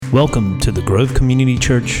Welcome to the Grove Community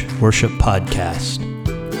Church Worship Podcast.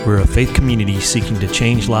 We're a faith community seeking to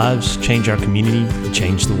change lives, change our community, and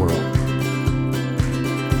change the world.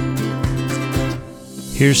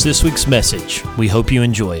 Here's this week's message. We hope you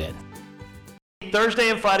enjoy it. Thursday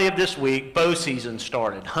and Friday of this week, bow season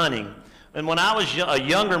started, hunting. And when I was a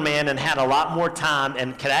younger man and had a lot more time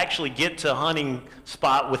and could actually get to a hunting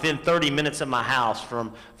spot within 30 minutes of my house,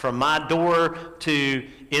 from my door to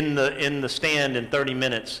in the stand in 30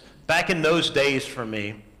 minutes, back in those days for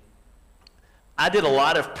me, I did a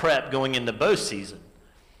lot of prep going into bow season.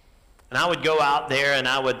 And I would go out there and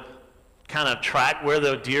I would kind of track where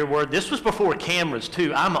the deer were. This was before cameras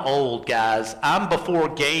too. I'm old, guys. I'm before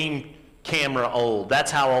game camera old.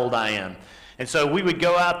 That's how old I am. And so we would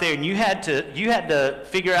go out there, and you had to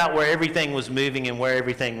figure out where everything was moving and where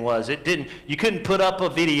everything was. You couldn't put up a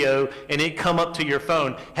video and it come up to your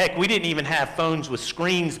phone. Heck, we didn't even have phones with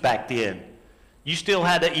screens back then. You still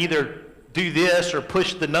had to either do this or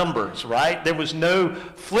push the numbers, right? There was no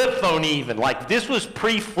flip phone even. Like, this was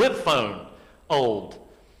pre-flip phone old.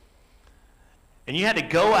 And you had to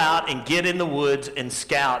go out and get in the woods and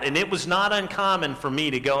scout. And it was not uncommon for me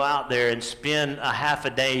to go out there and spend a half a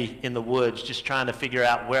day in the woods just trying to figure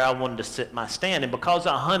out where I wanted to sit my stand. And because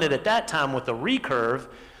I hunted at that time with a recurve,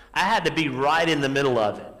 I had to be right in the middle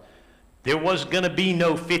of it. There was going to be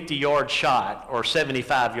no 50-yard shot or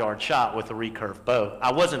 75-yard shot with a recurve bow.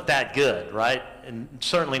 I wasn't that good, right? And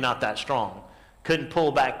certainly not that strong. Couldn't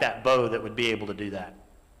pull back that bow that would be able to do that.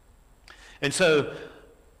 And so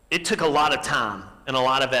it took a lot of time and a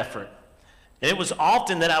lot of effort. And it was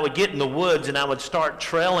often that I would get in the woods and I would start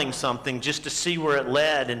trailing something just to see where it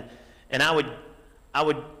led. And I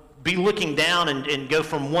would be looking down and go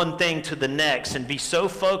from one thing to the next and be so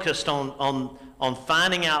focused on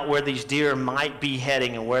finding out where these deer might be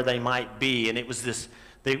heading and where they might be. And it was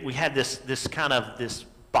we had this kind of this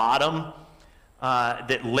bottom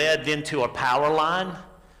that led into a power line.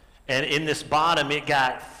 And in this bottom, it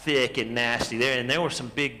got thick and nasty there, and there were some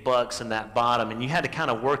big bucks in that bottom, and you had to kind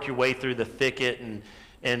of work your way through the thicket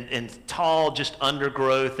and tall, just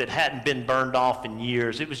undergrowth that hadn't been burned off in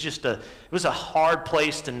years. It was a hard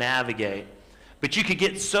place to navigate. But you could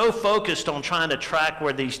get so focused on trying to track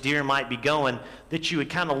where these deer might be going that you would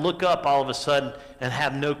kind of look up all of a sudden and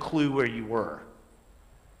have no clue where you were.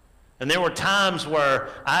 And there were times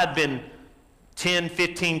where I'd been 10,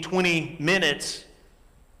 15, 20 minutes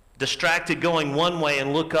distracted going one way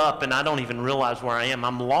and look up and I don't even realize where I am.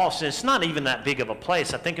 I'm lost. And it's not even that big of a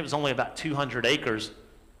place. I think it was only about 200 acres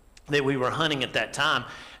that we were hunting at that time.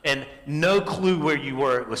 And no clue where you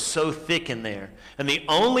were. It was so thick in there. And the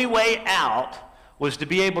only way out was to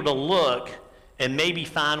be able to look and maybe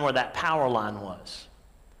find where that power line was.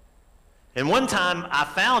 And one time I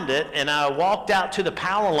found it and I walked out to the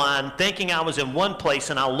power line thinking I was in one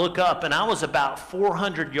place, and I look up and I was about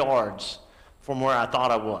 400 yards from where I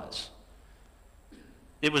thought I was.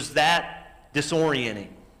 It was that disorienting.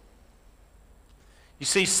 You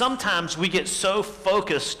see, sometimes we get so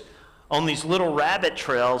focused on these little rabbit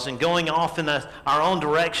trails and going off in our own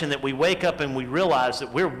direction that we wake up and we realize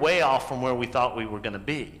that we're way off from where we thought we were going to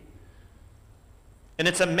be. And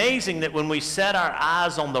it's amazing that when we set our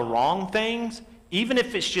eyes on the wrong things, even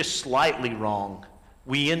if it's just slightly wrong,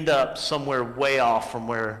 we end up somewhere way off from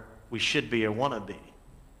where we should be or want to be.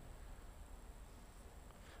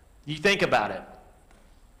 You think about it.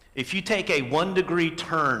 If you take a 1-degree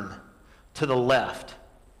turn to the left,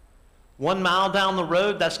 1 mile down the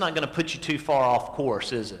road, that's not going to put you too far off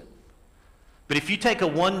course, is it? But if you take a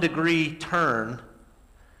 1-degree turn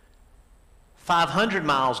 500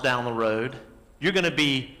 miles down the road, you're going to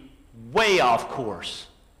be way off course.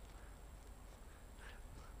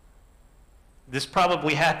 This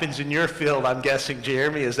probably happens in your field, I'm guessing,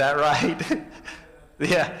 Jeremy. Is that right?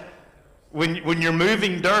 Yeah. When you're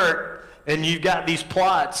moving dirt and you've got these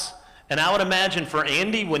plots, and I would imagine for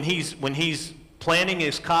Andy when he's planting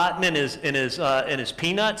his cotton and his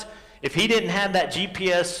peanuts, if he didn't have that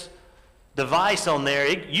GPS device on there,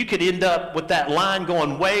 you could end up with that line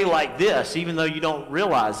going way like this, even though you don't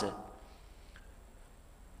realize it.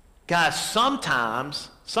 Guys, sometimes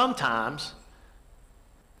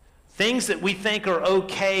things that we think are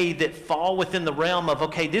okay that fall within the realm of,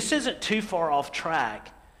 okay, this isn't too far off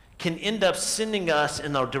track, can end up sending us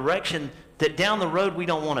in a direction that down the road we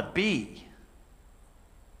don't want to be.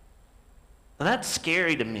 Now that's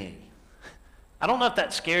scary to me. I don't know if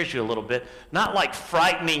that scares you a little bit. Not like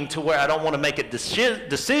frightening to where I don't want to make a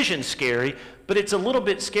decision scary, but it's a little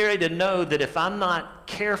bit scary to know that if I'm not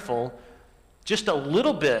careful, just a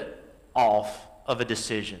little bit off of a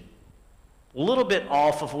decision, a little bit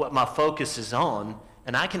off of what my focus is on,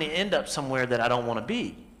 and I can end up somewhere that I don't want to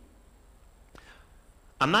be.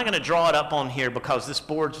 I'm not going to draw it up on here because this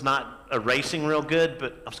board's not erasing real good,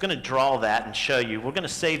 but I was going to draw that and show you. We're going to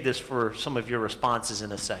save this for some of your responses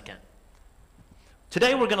in a second.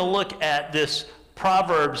 Today we're going to look at this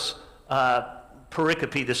Proverbs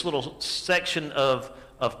pericope, this little section of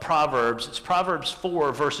Proverbs. It's Proverbs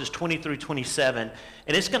 4, verses 20 through 27,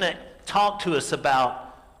 and it's going to talk to us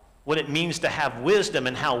about what it means to have wisdom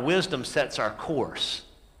and how wisdom sets our course.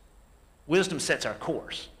 Wisdom sets our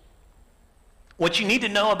course. What you need to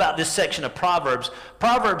know about this section of Proverbs,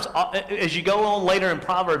 as you go on later in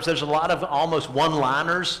Proverbs, there's a lot of almost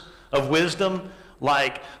one-liners of wisdom,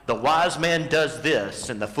 like the wise man does this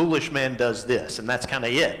and the foolish man does this, and that's kind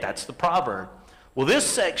of it. That's the proverb. Well, this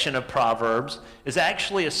section of Proverbs is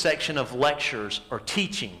actually a section of lectures or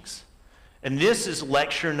teachings, and this is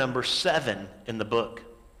lecture number 7 in the book.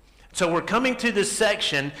 So we're coming to this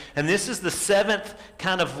section, and this is the 7th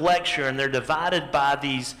kind of lecture, and they're divided by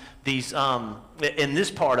these in this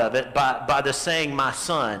part of it, by the saying, my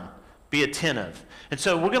son, be attentive. And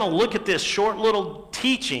so we're going to look at this short little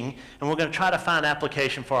teaching, and we're going to try to find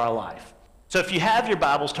application for our life. So if you have your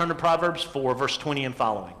Bibles, turn to Proverbs 4, verse 20 and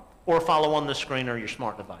following, or follow on the screen or your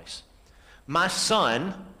smart device. My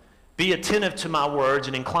son, be attentive to my words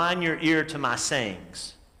and incline your ear to my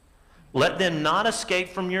sayings. Let them not escape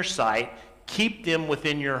from your sight. Keep them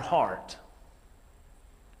within your heart.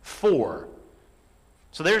 4.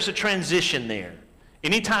 So there's a transition there.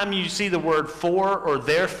 Anytime you see the word for or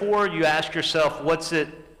therefore, you ask yourself, what's it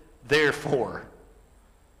there for?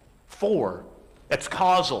 For. It's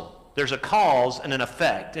causal. There's a cause and an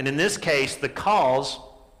effect. And in this case, the cause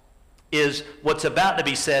is what's about to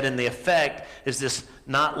be said, and the effect is this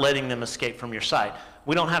not letting them escape from your sight.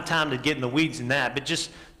 We don't have time to get in the weeds in that, but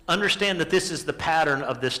just understand that this is the pattern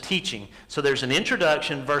of this teaching. So there's an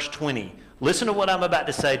introduction, verse 20. Listen to what I'm about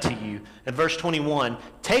to say to you. In verse 21,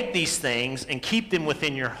 take these things and keep them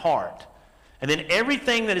within your heart. And then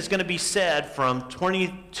everything that is going to be said from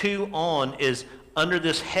 22 on is under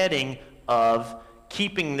this heading of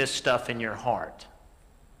keeping this stuff in your heart.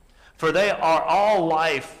 For they are all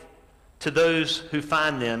life to those who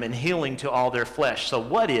find them and healing to all their flesh. So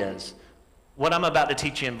what I'm about to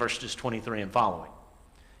teach you in verses 23 and following?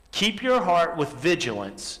 Keep your heart with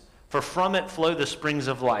vigilance, for from it flow the springs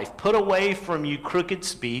of life. Put away from you crooked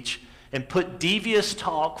speech, and put devious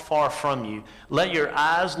talk far from you. Let your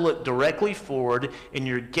eyes look directly forward, and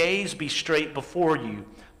your gaze be straight before you.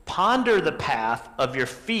 Ponder the path of your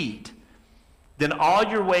feet, then all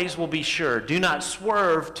your ways will be sure. Do not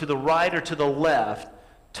swerve to the right or to the left.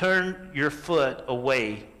 Turn your foot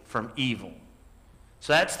away from evil.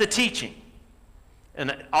 So that's the teaching. And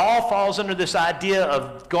it all falls under this idea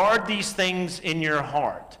of guard these things in your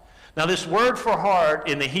heart. Now, this word for heart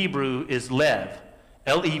in the Hebrew is lev,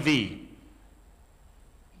 L-E-V.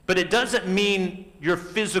 But it doesn't mean your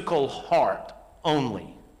physical heart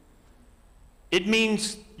only. It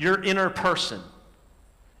means your inner person.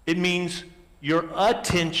 It means your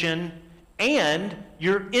attention and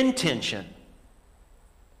your intention.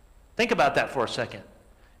 Think about that for a second.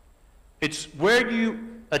 It's where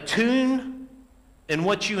you attune and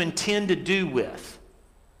what you intend to do with.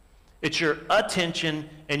 It's your attention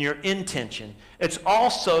and your intention. It's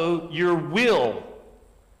also your will.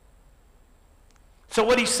 So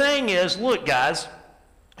what he's saying is, look, guys,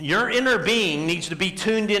 your inner being needs to be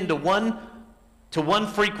tuned into one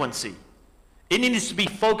frequency. It needs to be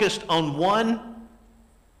focused on one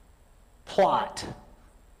plot.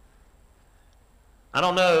 I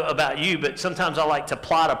don't know about you, but sometimes I like to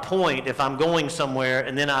plot a point if I'm going somewhere,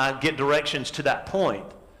 and then I get directions to that point.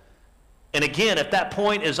 And again, if that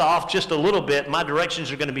point is off just a little bit, my directions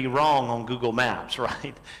are going to be wrong on Google Maps,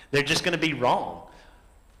 right? They're just going to be wrong.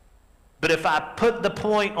 But if I put the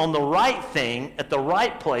point on the right thing at the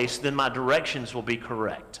right place, then my directions will be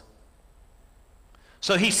correct.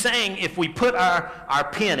 So he's saying if we put our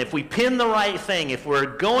pin, if we pin the right thing, if we're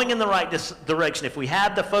going in the right direction, if we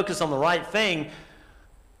have the focus on the right thing,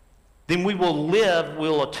 then we will live,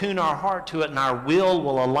 we'll attune our heart to it, and our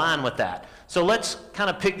will align with that. So let's kind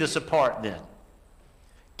of pick this apart then.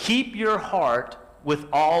 Keep your heart with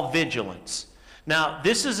all vigilance. Now,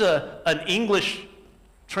 this is an English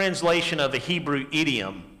translation of a Hebrew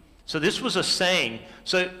idiom. So this was a saying.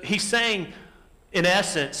 So he's saying, in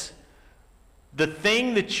essence, the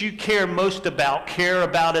thing that you care most about, care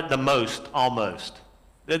about it the most, almost.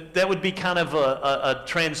 That would be kind of a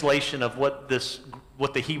translation of what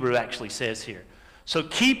the Hebrew actually says here. So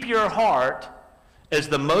keep your heart as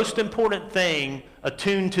the most important thing,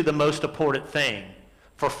 attuned to the most important thing.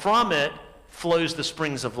 For from it flows the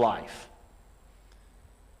springs of life.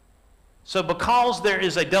 So because there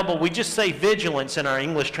is a double, we just say vigilance in our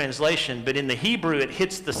English translation, but in the Hebrew it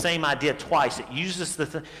hits the same idea twice. It uses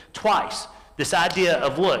twice. This idea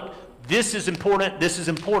of, look, this is important, this is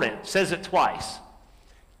important. It says it twice.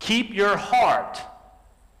 Keep your heart.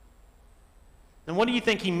 And what do you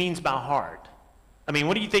think he means by heart? I mean,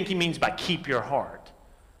 what do you think he means by keep your heart?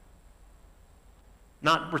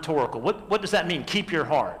 Not rhetorical. What does that mean, keep your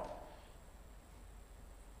heart?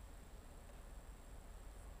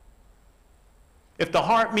 If the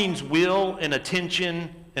heart means will and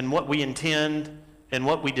attention and what we intend and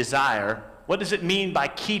what we desire, what does it mean by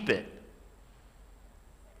keep it?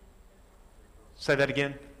 Say that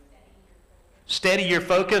again. Steady your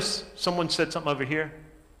focus. Someone said something over here.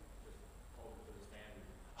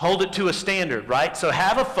 Hold it to a standard, right? So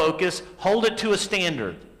have a focus, hold it to a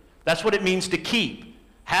standard. That's what it means to keep.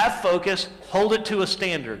 Have focus, hold it to a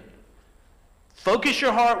standard. Focus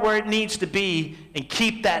your heart where it needs to be and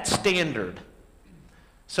keep that standard.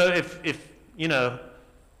 So if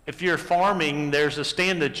you're farming, there's a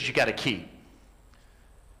standard that you got to keep.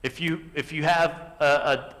 If you have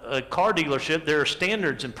a car dealership, there are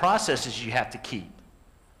standards and processes you have to keep.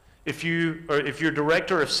 If you're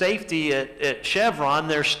director of safety at Chevron,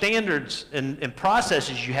 there are standards and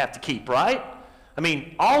processes you have to keep, right? I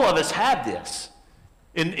mean, all of us have this.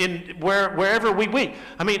 Wherever we.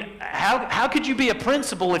 I mean, how could you be a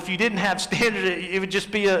principal if you didn't have standards? It would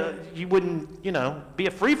just be you wouldn't, be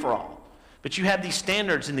a free-for-all. But you have these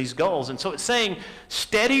standards and these goals. And so it's saying,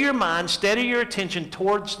 steady your mind, steady your attention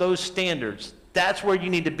towards those standards. That's where you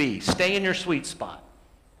need to be. Stay in your sweet spot.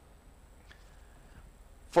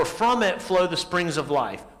 For from it flow the springs of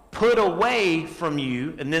life. Put away from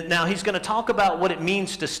you, and then now he's going to talk about what it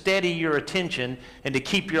means to steady your attention and to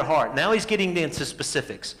keep your heart. Now he's getting into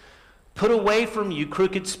specifics. Put away from you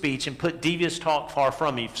crooked speech and put devious talk far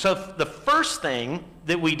from you. So the first thing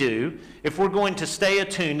that we do, if we're going to stay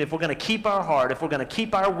attuned, if we're going to keep our heart, if we're going to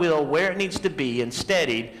keep our will where it needs to be and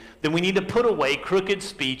steadied, then we need to put away crooked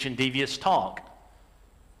speech and devious talk.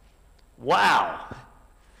 Wow.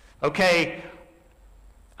 Okay,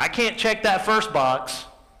 I can't check that first box.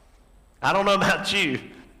 I don't know about you,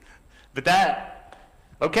 but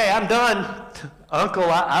okay, I'm done. Uncle,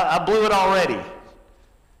 I blew it already.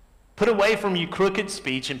 Put away from you crooked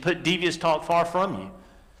speech and put devious talk far from you.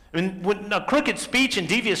 I mean, crooked speech and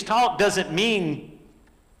devious talk doesn't mean,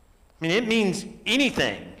 it means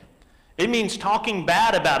anything. It means talking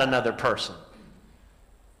bad about another person.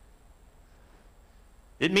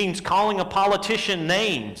 It means calling a politician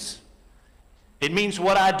names. It means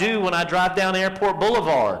what I do when I drive down Airport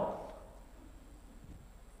Boulevard.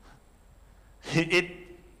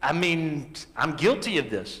 I'm guilty of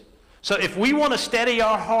this. So if we want to steady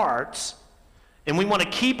our hearts and we want to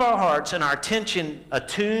keep our hearts and our attention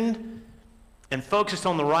attuned and focused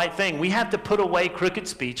on the right thing, we have to put away crooked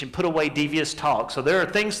speech and put away devious talk. So there are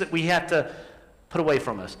things that we have to put away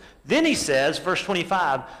from us. Then he says, verse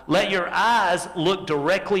 25, let your eyes look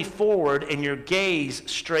directly forward and your gaze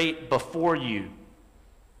straight before you.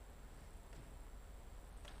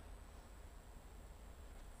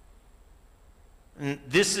 And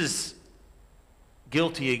this is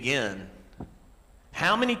guilty again.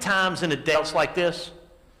 How many times in a day it's like this?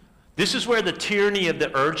 This is where the tyranny of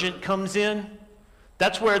the urgent comes in.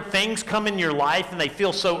 That's where things come in your life and they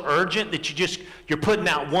feel so urgent that you're putting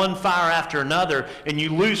out one fire after another and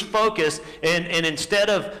you lose focus, and instead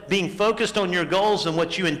of being focused on your goals and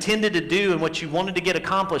what you intended to do and what you wanted to get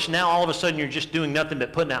accomplished, now all of a sudden you're just doing nothing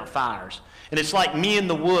but putting out fires. And it's like me in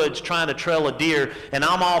the woods trying to trail a deer, and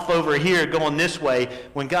I'm off over here going this way,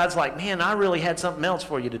 when God's like, man, I really had something else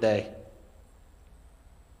for you today.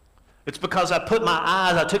 It's because I took my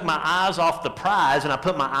eyes off the prize, and I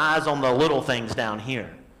put my eyes on the little things down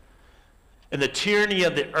here. And the tyranny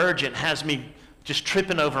of the urgent has me just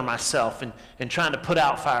tripping over myself and trying to put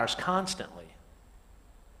out fires constantly.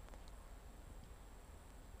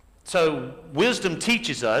 So wisdom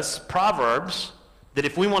teaches us, Proverbs, that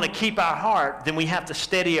if we want to keep our heart, then we have to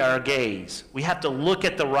steady our gaze. We have to look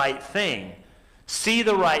at the right thing, see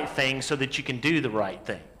the right thing so that you can do the right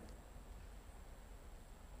thing.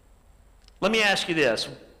 Let me ask you this.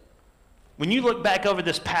 When you look back over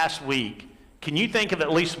this past week, can you think of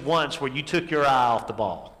at least once where you took your eye off the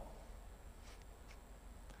ball?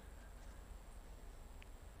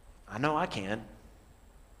 I know I can.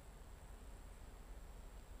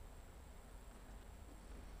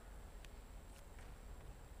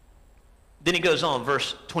 Then he goes on,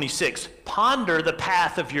 verse 26, ponder the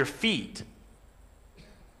path of your feet.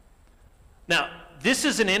 Now, this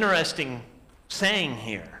is an interesting saying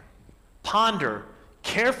here. Ponder,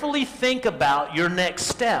 carefully think about your next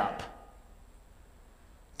step.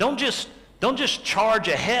 Don't just charge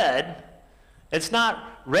ahead. It's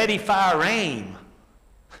not ready, fire, aim.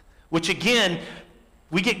 Which again,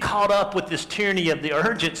 we get caught up with this tyranny of the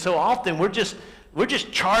urgent so often. We're just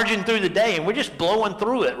charging through the day and we're just blowing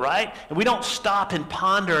through it, right? And we don't stop and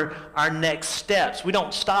ponder our next steps. We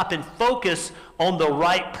don't stop and focus on the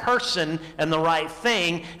right person and the right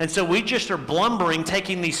thing. And so we just are blumbering,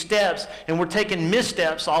 taking these steps, and we're taking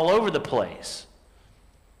missteps all over the place.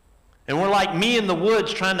 And we're like me in the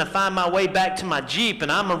woods trying to find my way back to my Jeep,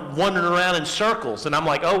 and I'm wandering around in circles. And I'm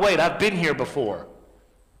like, oh, wait, I've been here before.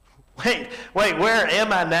 Wait, where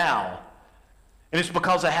am I now? And it's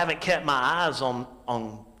because I haven't kept my eyes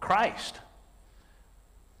on Christ.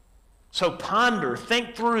 So ponder,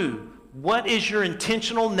 think through, what is your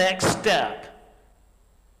intentional next step?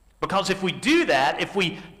 Because if we do that, if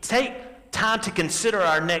we take time to consider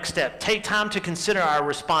our next step, take time to consider our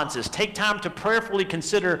responses, take time to prayerfully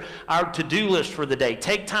consider our to-do list for the day,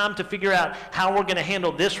 take time to figure out how we're going to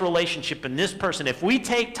handle this relationship and this person. If we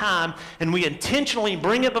take time and we intentionally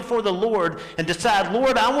bring it before the Lord and decide,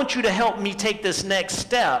 Lord, I want you to help me take this next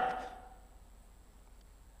step.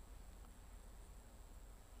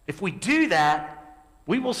 If we do that,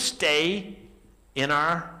 we will stay in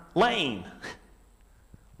our lane.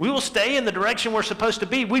 We will stay in the direction we're supposed to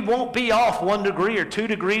be. We won't be off 1 degree or 2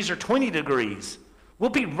 degrees or 20 degrees. We'll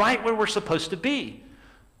be right where we're supposed to be.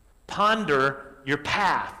 Ponder your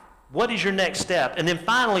path. What is your next step? And then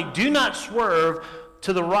finally, do not swerve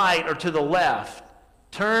to the right or to the left.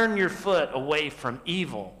 Turn your foot away from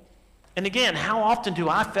evil. And again, how often do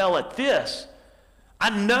I fail at this? I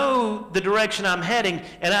know the direction I'm heading,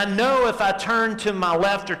 and I know if I turn to my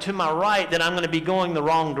left or to my right that I'm going to be going the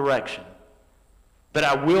wrong direction. But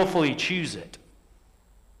I willfully choose it.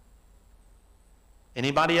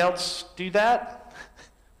 Anybody else do that?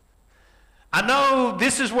 I know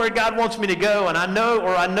this is where God wants me to go, and I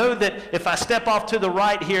know that if I step off to the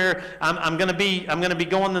right here, I'm going to be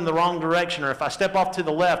going in the wrong direction, or if I step off to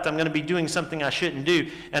the left, I'm going to be doing something I shouldn't do,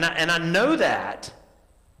 and I know that,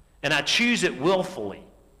 and I choose it willfully.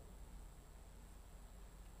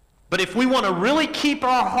 But if we want to really keep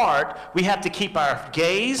our heart, we have to keep our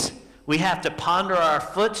gaze. We have to ponder our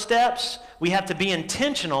footsteps, we have to be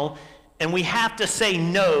intentional, and we have to say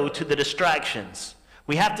no to the distractions.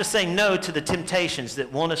 We have to say no to the temptations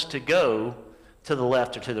that want us to go to the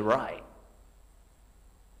left or to the right.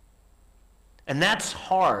 And that's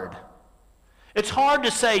hard. It's hard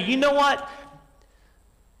to say, you know what?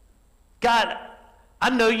 God, I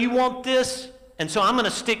know you want this, and so I'm going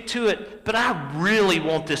to stick to it, but I really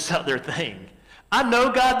want this other thing. I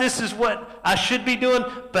know, God, this is what I should be doing,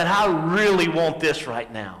 but I really want this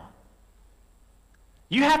right now.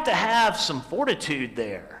 You have to have some fortitude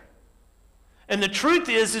there. And the truth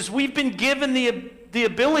is we've been given the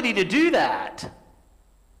ability to do that.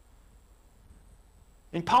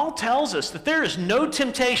 And Paul tells us that there is no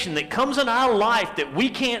temptation that comes in our life that we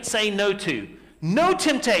can't say no to. No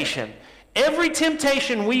temptation. Every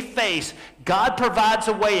temptation we face, God provides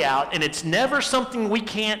a way out, and it's never something we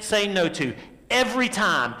can't say no to. Every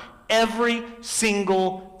time, every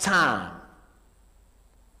single time.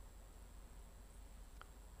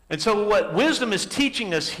 And so what wisdom is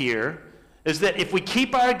teaching us here is that if we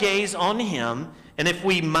keep our gaze on Him, and if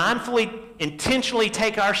we mindfully, intentionally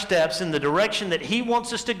take our steps in the direction that He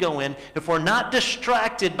wants us to go in, if we're not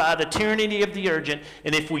distracted by the tyranny of the urgent,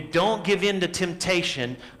 and if we don't give in to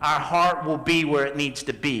temptation, our heart will be where it needs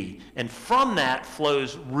to be. And from that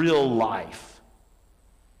flows real life.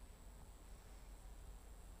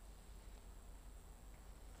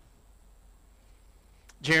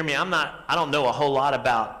 Jeremy, I don't know a whole lot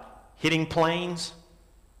about hitting planes.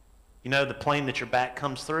 You know, the plane that your back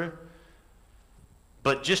comes through.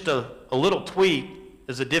 But just a little tweak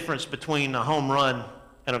is the difference between a home run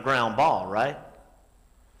and a ground ball, right? I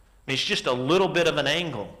mean, it's just a little bit of an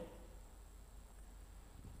angle.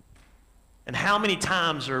 And how many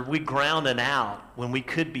times are we grounding out when we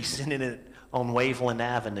could be sending it on Waveland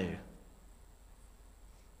Avenue?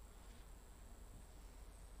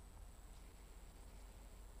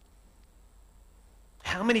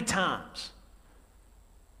 How many times?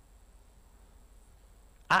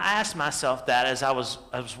 I asked myself that as I was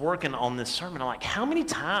working on this sermon. I'm like, how many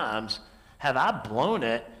times have I blown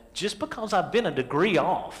it just because I've been a degree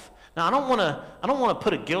off? Now, I don't want to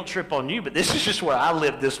put a guilt trip on you, but this is just where I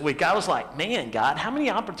lived this week. I was like, man, God, how many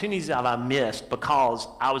opportunities have I missed because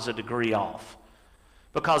I was a degree off?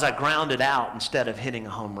 Because I grounded out instead of hitting a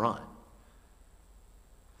home run.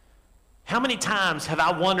 How many times have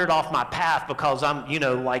I wandered off my path because I'm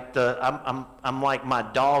like my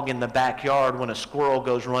dog in the backyard when a squirrel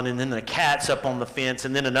goes running, and then the cat's up on the fence,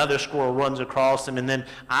 and then another squirrel runs across him, and then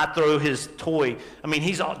I throw his toy. I mean,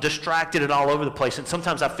 he's all distracted and all over the place, and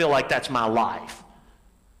sometimes I feel like that's my life.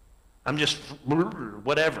 I'm just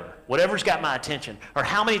whatever's got my attention. Or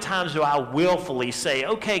how many times do I willfully say,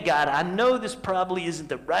 okay, God, I know this probably isn't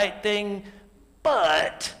the right thing,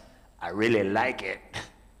 but I really like it.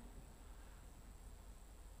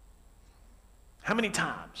 How many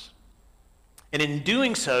times? And in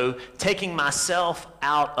doing so, taking myself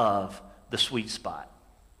out of the sweet spot.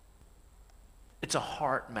 It's a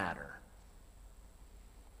heart matter.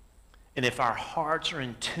 And if our hearts are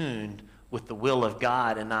in tune with the will of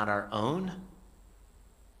God and not our own,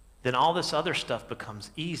 then all this other stuff becomes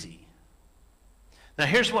easy. Now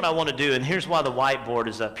here's what I want to do, and here's why the whiteboard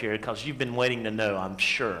is up here, because you've been waiting to know, I'm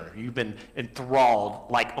sure. You've been enthralled,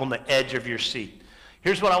 like on the edge of your seat.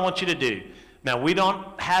 Here's what I want you to do. Now, we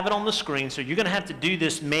don't have it on the screen, so you're going to have to do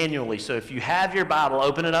this manually. So if you have your Bible,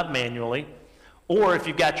 open it up manually. Or if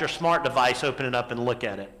you've got your smart device, open it up and look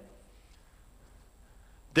at it.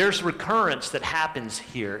 There's recurrence that happens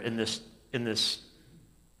here in this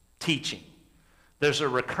teaching. There's a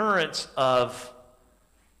recurrence of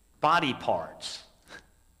body parts.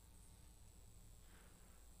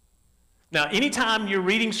 Now, anytime you're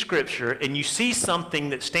reading Scripture and you see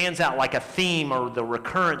something that stands out like a theme or the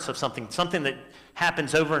recurrence of something that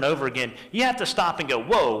happens over and over again, you have to stop and go,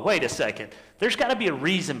 whoa, wait a second. There's got to be a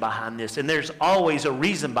reason behind this, and there's always a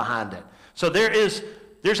reason behind it. So there's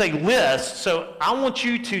a list, so I want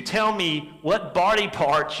you to tell me what body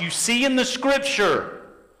parts you see in the Scripture.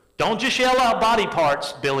 Don't just yell out body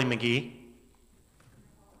parts, Billy McGee.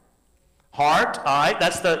 Heart, all right,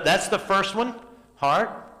 that's the first one,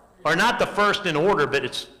 heart. Or not the first in order, but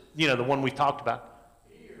it's, the one we talked about.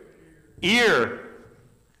 Ear.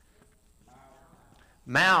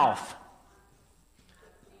 Mouth.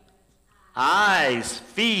 Eyes.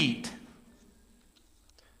 Feet.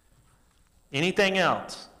 Anything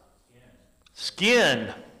else?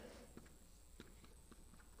 Skin.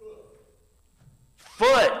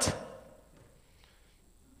 Foot.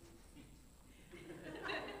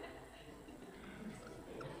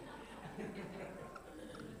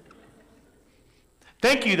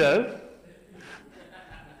 Thank you, though.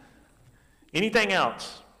 Anything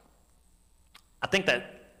else? I think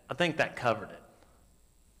that covered it.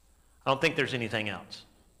 I don't think there's anything else.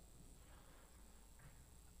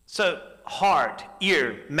 So, heart,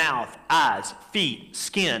 ear, mouth, eyes, feet,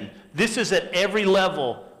 skin. This is at every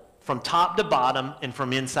level from top to bottom and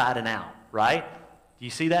from inside and out, right? Do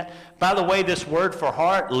you see that? By the way, this word for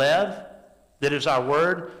heart, lev, that is our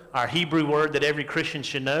word, our Hebrew word that every Christian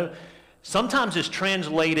should know, sometimes it's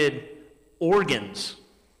translated organs.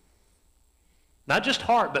 Not just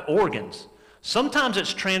heart, but organs. Sometimes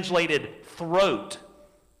it's translated throat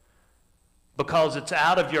because it's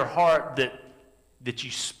out of your heart that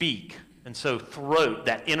you speak. And so throat,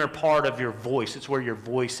 that inner part of your voice, it's where your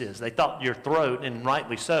voice is. They thought your throat, and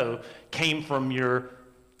rightly so,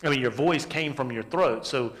 your voice came from your throat.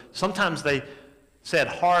 So sometimes they said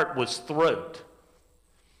heart was throat.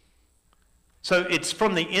 So it's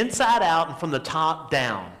from the inside out and from the top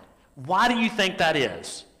down. Why do you think that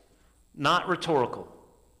is? Not rhetorical.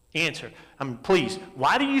 Answer. Please,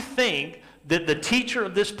 why do you think that the teacher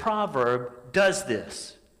of this proverb does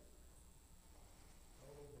this?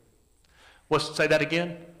 Say that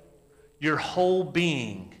again. Your whole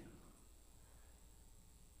being.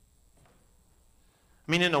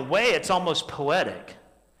 In a way, it's almost poetic.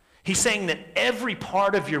 He's saying that every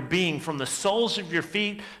part of your being, from the soles of your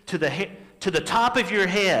feet to the top of your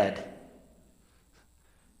head,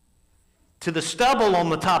 to the stubble on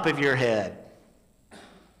the top of your head,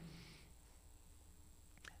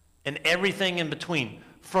 and everything in between,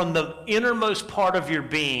 from the innermost part of your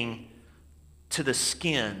being to the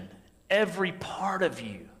skin, every part of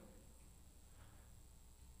you.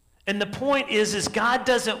 And the point is God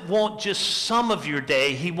doesn't want just some of your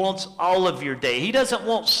day, He wants all of your day. He doesn't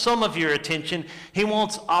want some of your attention, He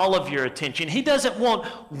wants all of your attention. He doesn't want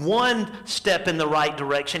one step in the right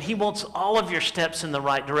direction, He wants all of your steps in the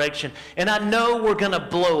right direction. And I know we're going to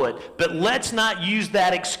blow it, but let's not use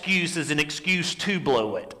that excuse as an excuse to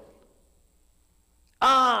blow it.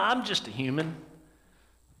 I'm just a human.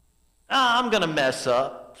 I'm going to mess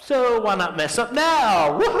up, so why not mess up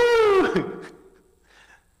now? Woohoo!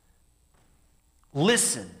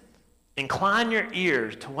 Listen, incline your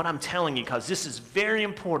ears to what I'm telling you, because this is very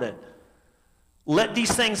important. Let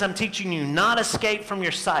these things I'm teaching you not escape from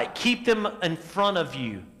your sight. Keep them in front of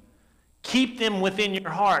you. Keep them within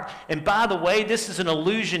your heart. And by the way, this is an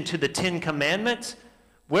allusion to the 10 Commandments.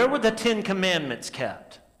 Where were the 10 Commandments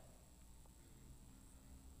kept?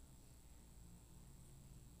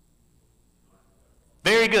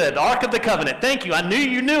 Very good. Ark of the Covenant. Thank you. I knew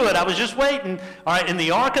you knew it. I was just waiting. All right, in the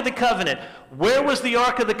Ark of the Covenant. Where was the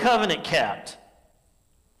Ark of the Covenant kept?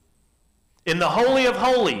 In the Holy of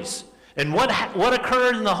Holies. And what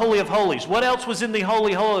occurred in the Holy of Holies? What else was in the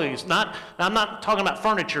Holy of Holies? I'm not talking about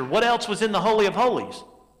furniture. What else was in the Holy of Holies?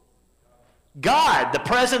 God, the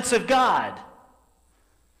presence of God.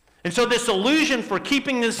 And so this illusion for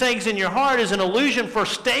keeping these things in your heart is an illusion for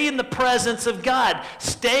stay in the presence of God.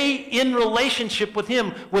 Stay in relationship with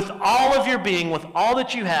Him, with all of your being, with all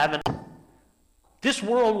that you have. And this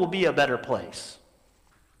world will be a better place.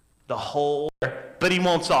 The whole, but He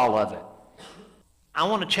wants all of it. I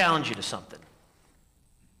want to challenge you to something.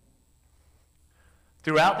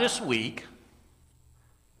 Throughout this week,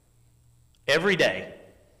 every day,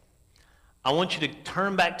 I want you to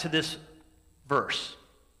turn back to this verse.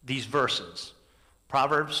 These verses,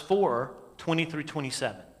 Proverbs 4, 20 through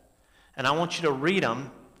 27. And I want you to read them,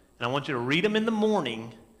 and I want you to read them in the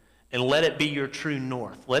morning, and let it be your true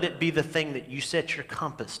north. Let it be the thing that you set your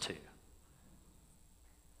compass to.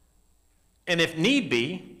 And if need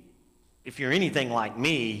be, if you're anything like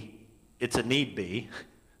me, it's a need be,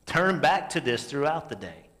 turn back to this throughout the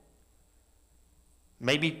day.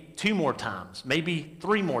 Maybe 2 more times, maybe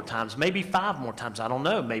 3 more times, maybe 5 more times, I don't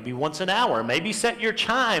know, maybe once an hour, maybe set your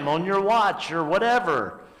chime on your watch or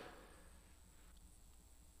whatever.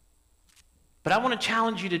 But I want to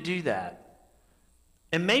challenge you to do that.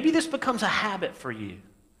 And maybe this becomes a habit for you.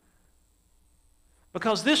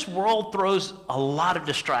 Because this world throws a lot of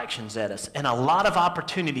distractions at us and a lot of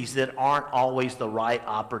opportunities that aren't always the right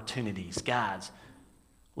opportunities. Guys,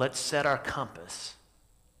 let's set our compass.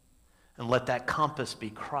 And let that compass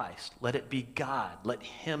be Christ. Let it be God. Let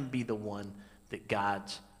Him be the one that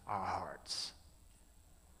guides our hearts.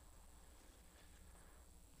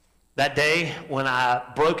 That day when I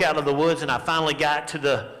broke out of the woods and I finally got to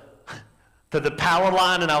the power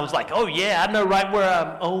line and I was like, oh yeah, I know right where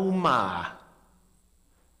I'm, oh my.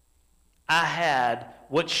 I had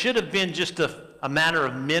what should have been just a matter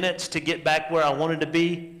of minutes to get back where I wanted to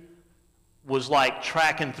be was like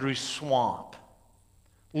tracking through swamp.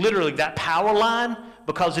 Literally, that power line,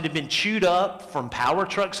 because it had been chewed up from power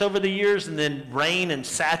trucks over the years and then rain and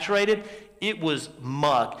saturated, it was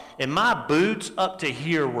muck. And my boots up to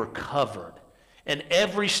here were covered. And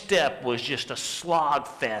every step was just a slog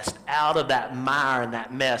fest out of that mire and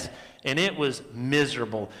that mess. And it was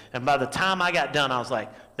miserable. And by the time I got done, I was like,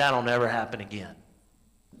 that'll never happen again.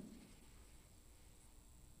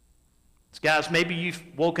 Guys, maybe you've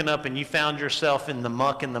woken up and you found yourself in the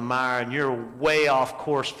muck and the mire and you're way off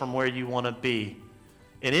course from where you want to be.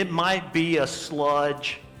 And it might be a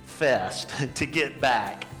sludge fest to get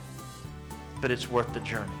back, but it's worth the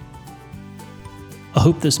journey. I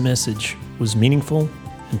hope this message was meaningful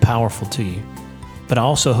and powerful to you, but I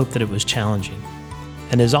also hope that it was challenging.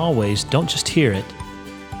 And as always, don't just hear it,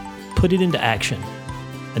 put it into action.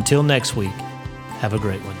 Until next week, have a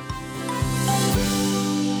great one.